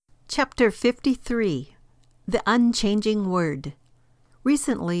Chapter 53, The Unchanging Word.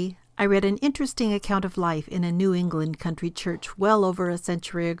 Recently, I read an interesting account of life in a New England country church well over a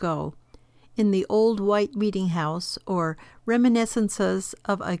century ago, in the old white meeting house, or Reminiscences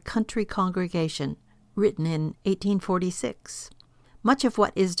of a Country Congregation, written in 1846. Much of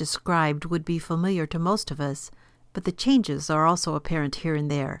what is described would be familiar to most of us, but the changes are also apparent here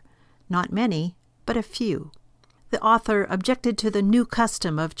and there. Not many, but a few. The author objected to the new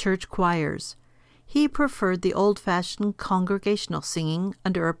custom of church choirs. He preferred the old-fashioned congregational singing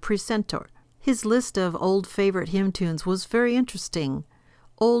under a precentor. His list of old favorite hymn tunes was very interesting.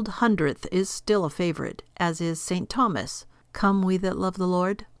 Old Hundredth is still a favorite, as is St. Thomas, Come We That Love the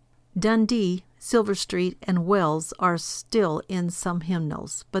Lord. Dundee, Silver Street, and Wells are still in some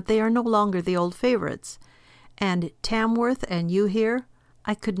hymnals, but they are no longer the old favorites. And Tamworth and You Here,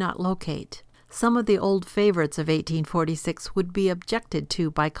 I could not locate. Some of the old favorites of 1846 would be objected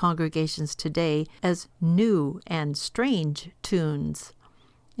to by congregations today as new and strange tunes.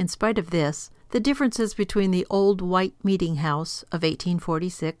 In spite of this, the differences between the old white meeting house of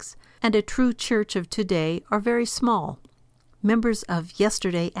 1846 and a true church of today are very small. Members of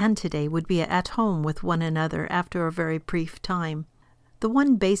yesterday and today would be at home with one another after a very brief time. The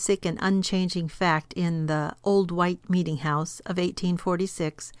one basic and unchanging fact in the old white meeting house of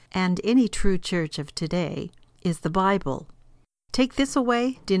 1846 and any true church of today is the Bible. Take this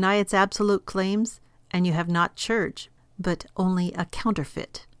away, deny its absolute claims, and you have not church, but only a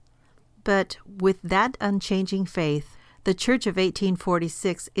counterfeit. But with that unchanging faith, the church of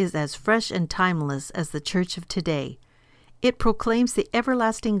 1846 is as fresh and timeless as the church of today. It proclaims the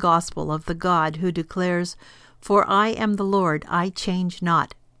everlasting gospel of the God who declares, For I am the Lord, I change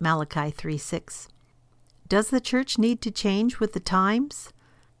not, Malachi 3:6. Does the church need to change with the times?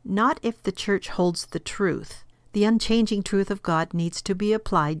 Not if the church holds the truth. The unchanging truth of God needs to be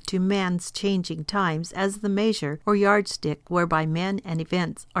applied to man's changing times as the measure or yardstick whereby men and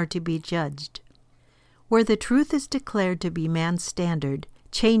events are to be judged. Where the truth is declared to be man's standard,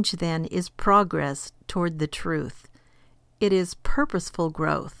 change then is progress toward the truth. It is purposeful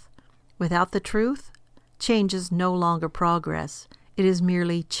growth. Without the truth, change is no longer progress. It is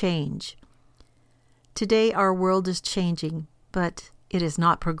merely change. Today our world is changing, but it is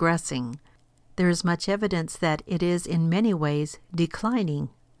not progressing. There is much evidence that it is in many ways declining.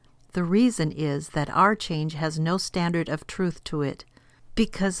 The reason is that our change has no standard of truth to it,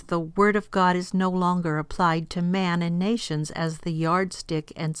 because the Word of God is no longer applied to man and nations as the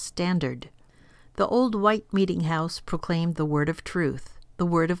yardstick and standard. The old white meeting house proclaimed the word of truth, the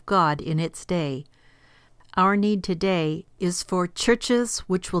Word of God in its day. Our need today is for churches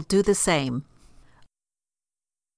which will do the same.